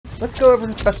let's go over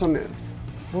the special moves.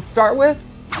 We'll start with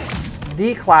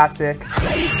the classic,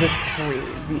 the Scream,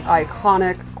 the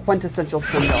iconic, quintessential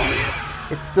Sindel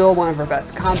move. It's still one of her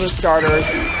best combo starters.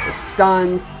 It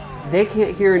stuns. They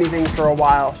can't hear anything for a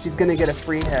while. She's gonna get a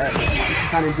free hit. You can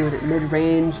kind of do it at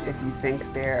mid-range if you think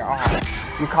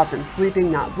you caught them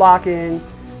sleeping, not blocking.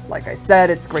 Like I said,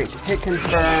 it's great to hit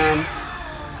confirm.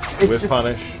 It's with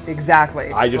punish.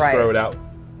 Exactly. I just throw it out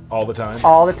all the time.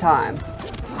 All the time.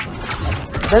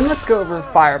 Then let's go over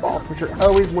fireballs, which are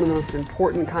always one of the most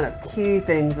important kind of key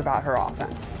things about her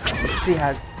offense. She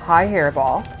has high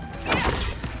hairball,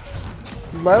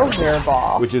 low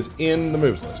hairball. Which is in the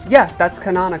moves list. Yes, that's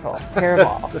canonical,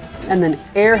 hairball. And then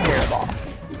air hairball.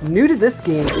 New to this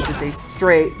game is it's a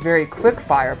straight, very quick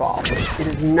fireball. It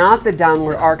is not the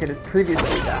downward arc it has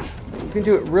previously done. You can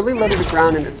do it really low to the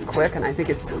ground and it's quick, and I think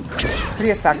it's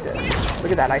pretty effective.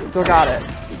 Look at that, I still got it.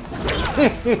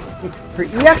 Her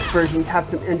EX versions have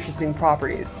some interesting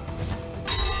properties.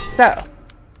 So,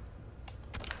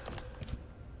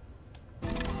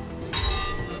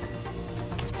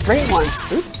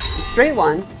 the straight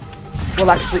one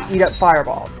will actually eat up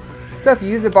fireballs. So if you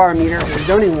use a barometer or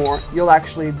zoning war, you'll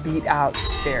actually beat out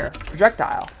their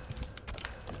projectile.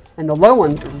 And the low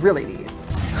ones are really neat.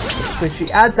 So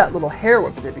she adds that little hair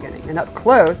whip at the beginning, and up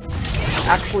close,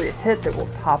 actually a hit that will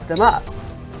pop them up.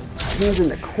 Which means in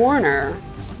the corner,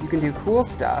 you can do cool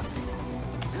stuff.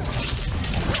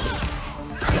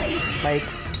 Like,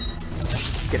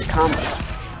 get a combo.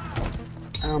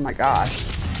 Oh my gosh.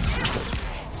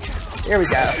 There we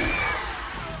go.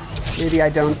 Maybe I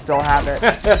don't still have it.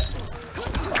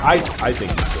 I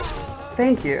think it's good.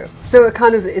 Thank you. So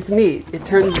it's neat. It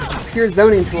turns this pure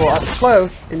zoning tool up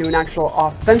close into an actual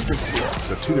offensive tool.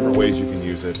 So two different ways you can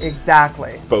use it.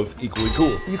 Exactly. Both equally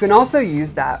cool. You can also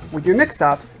use that with your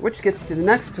mix-ups, which gets to the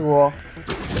next tool,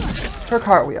 her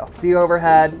Kartwheel. The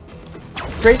overhead,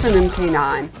 straight from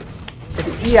MK9.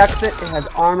 If you EX it, it has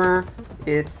armor.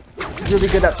 It's really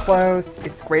good up close.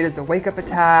 It's great as a wake-up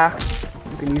attack.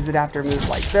 You can use it after a move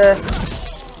like this.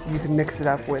 You can mix it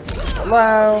up with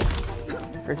low,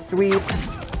 her sweep,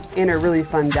 and a really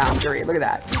fun down three. Look at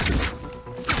that.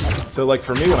 So like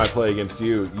for me when I play against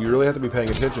you, you really have to be paying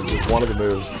attention because one of the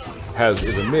moves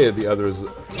is a mid, the other is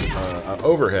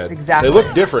overhead. Exactly. They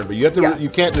look different, but you have to Yes. you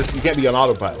can't be on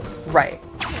autopilot. Right.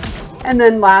 And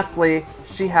then lastly,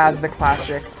 she has the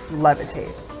classic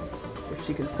levitate.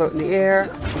 She can float in the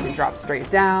air, she can drop straight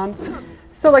down.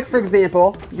 So like for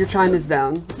example, you're trying to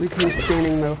zone, we can use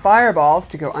standing low fireballs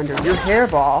to go under your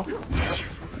hairball.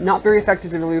 Not very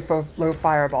effective to low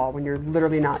fireball when you're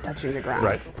literally not touching the ground.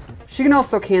 Right. She can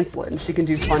also cancel it, and she can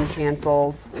do fun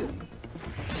cancels.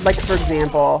 Like for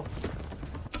example,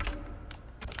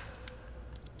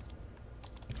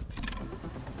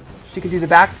 she can do the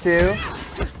back two,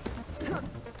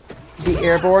 the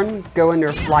airborne, go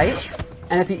into flight,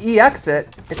 and if you EX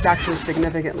it, it's actually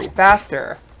significantly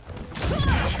faster.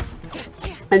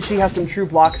 And she has some true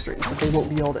block strings that they won't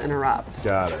be able to interrupt.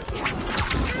 Got it.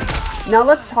 Now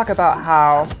let's talk about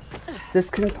how this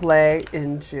can play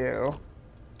into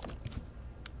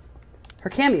her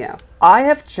cameo. I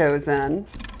have chosen,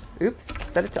 oops,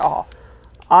 set it to all.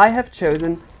 I have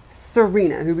chosen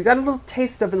Serena, who we got a little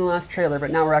taste of in the last trailer,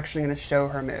 but now we're actually going to show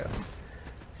her moves.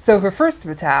 So her first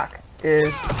attack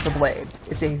is the blade.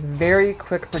 It's a very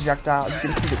quick projectile. You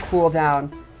can see the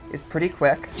cooldown is pretty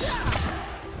quick.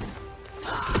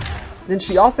 Then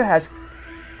she also has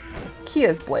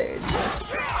Kia's blades.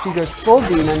 She goes full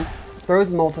demon,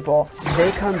 throws multiple,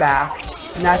 they come back,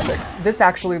 and this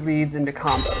actually leads into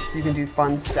combos, so you can do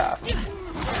fun stuff.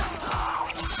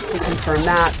 You can turn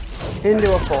that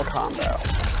into a full combo.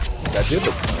 That did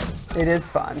look fun. It is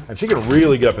fun. And she can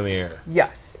really get up in the air.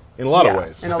 Yes. In a lot of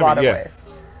ways. In a lot of ways.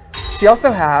 She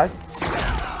also has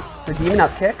her demon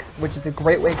up kick, which is a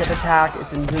great wake-up attack.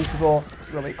 It's invincible. It's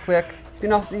really quick. You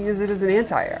can also use it as an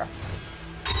anti-air.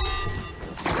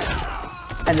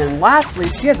 And then lastly,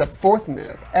 she has a fourth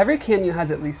move. Every cameo has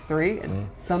at least three, and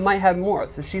some might have more,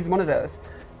 so she's one of those.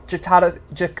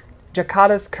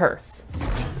 Jakata's Curse.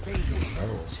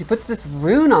 She puts this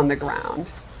rune on the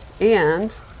ground,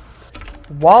 and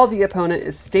while the opponent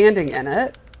is standing in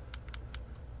it,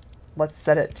 let's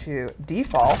set it to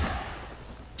default,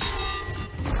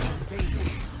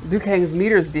 Liu Kang's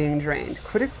meter is being drained.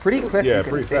 Pretty quick, yeah, you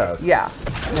can pretty see. fast. Yeah.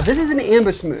 Now this is an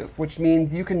ambush move, which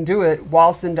means you can do it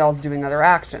while Sindel's doing other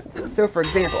actions. So for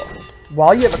example,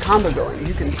 while you have a combo going,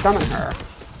 you can summon her.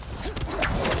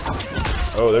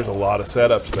 Oh, there's a lot of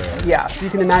setups there. Yeah, so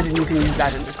you can imagine you can use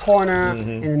that in the corner,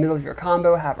 in the middle of your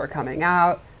combo, have her coming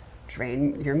out,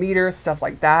 drain your meter, stuff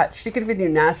like that. She could even do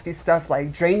nasty stuff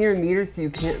like drain your meter so you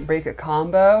can't break a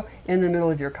combo in the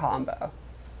middle of your combo.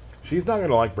 She's not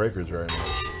gonna like breakers very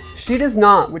much. She does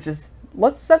not, which is,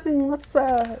 let's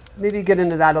maybe get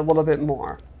into that a little bit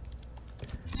more.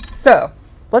 So,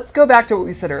 let's go back to what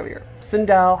we said earlier.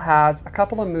 Sindel has a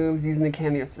couple of moves using the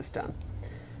cameo system.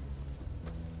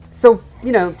 So,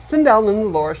 you know, Sindel in the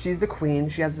lore, she's the queen.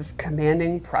 She has this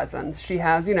commanding presence. She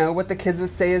has, you know, what the kids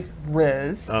would say is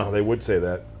Riz. Oh, they would say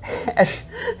that.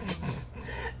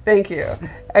 Thank you.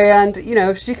 And, you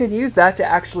know, she could use that to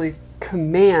actually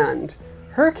command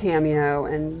her cameo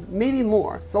and maybe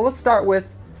more. So let's start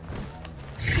with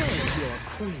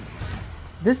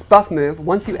this buff move.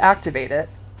 Once you activate it,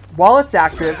 while it's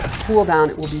active, cooldown,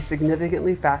 it will be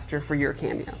significantly faster for your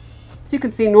cameo. So you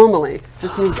can see normally,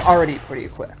 this move's already pretty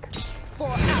quick.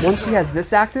 Once she has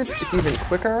this active, it's even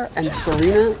quicker, and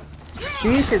Serena, she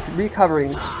is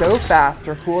recovering so fast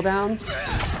her cooldown,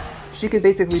 she can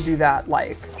basically do that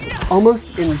like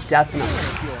almost indefinitely.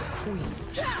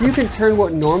 So you can turn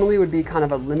what normally would be kind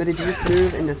of a limited use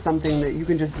move into something that you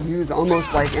can just use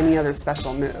almost like any other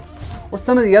special move. Or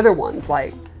some of the other ones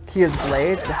like Kia's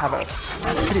Blades that have a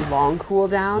pretty long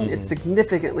cooldown, it's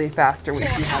significantly faster when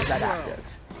she has that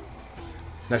active.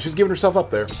 Now she's giving herself up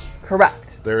there.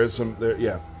 Correct. There is some,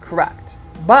 yeah. Correct.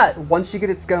 But once she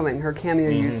gets going, her cameo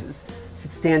use is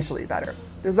substantially better.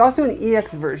 There's also an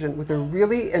EX version with a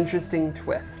really interesting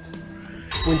twist.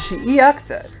 When she EX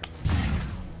it,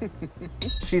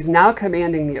 she's now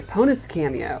commanding the opponent's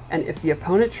cameo, and if the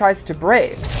opponent tries to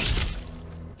break,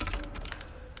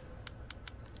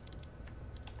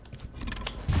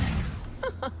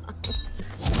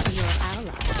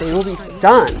 they will be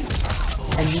stunned,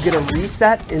 and you get a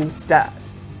reset instead.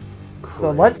 So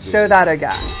let's show that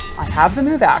again. I have the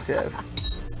move active.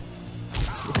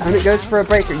 The opponent goes for a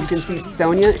breaker. You can see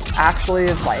Sonya actually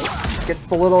is like, gets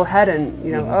the little head and,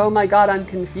 you know, oh my god, I'm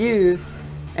confused.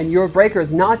 And your breaker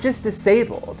is not just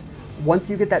disabled. Once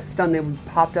you get that stun, they will be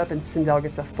popped up and Sindel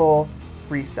gets a full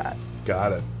reset.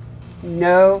 Got it.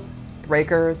 No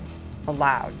breakers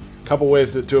allowed. Couple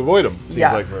ways to avoid them, seems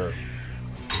Yes. like for her.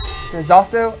 There's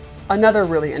also another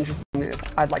really interesting move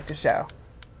I'd like to show.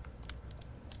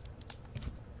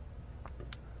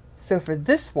 So for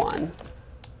this one,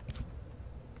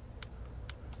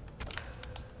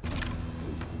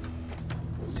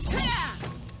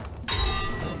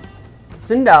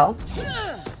 Sindel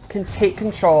can take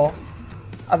control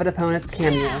of an opponent's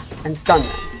cameo and stun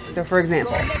them. So for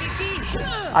example,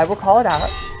 I will call it out,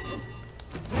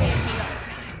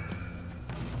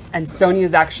 and Sonya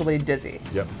is actually dizzy.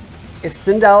 Yep. If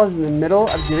Sindel is in the middle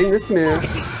of doing this move,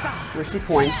 where she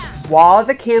points, while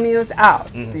the cameo's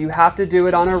out, so you have to do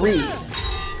it on a read,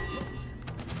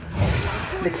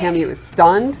 the cameo is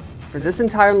stunned for this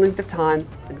entire length of time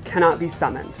and cannot be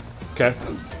summoned. Okay.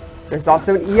 There's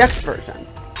also an EX version.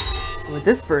 With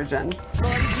this version,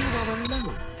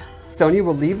 Sonya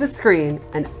will leave the screen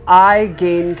and I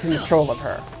gain control of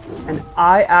her. And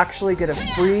I actually get a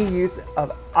free use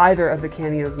of either of the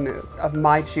cameo's moves of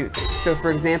my choosing. So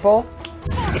for example,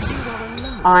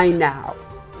 I now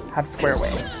have Square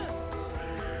Wave.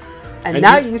 And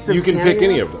that use of you can cameo, pick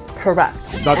any of them. Correct.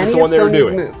 Not just Any the one of they were Sonya's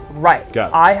doing. moves. Right. Got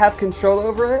it. I have control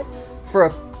over it for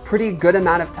a pretty good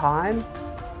amount of time,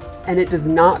 and it does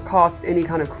not cost any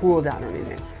kind of cooldown or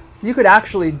anything. So you could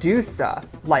actually do stuff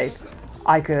like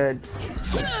I could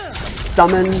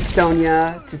summon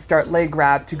Sonya to start leg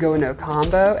grab to go into a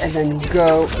combo, and then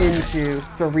go into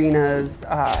Serena's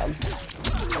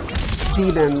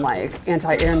demon like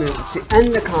anti-air move to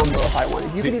end the combo if I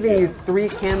wanted. You could even use 3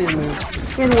 cameo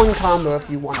moves in one combo if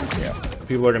you wanted to.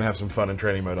 People are gonna have some fun in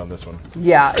training mode on this one.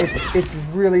 Yeah, it's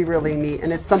really, really neat,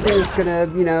 and it's something that's gonna,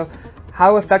 you know,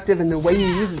 how effective and the way you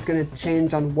use it's gonna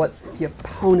change on what the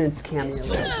opponent's cameo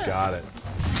is. Got it.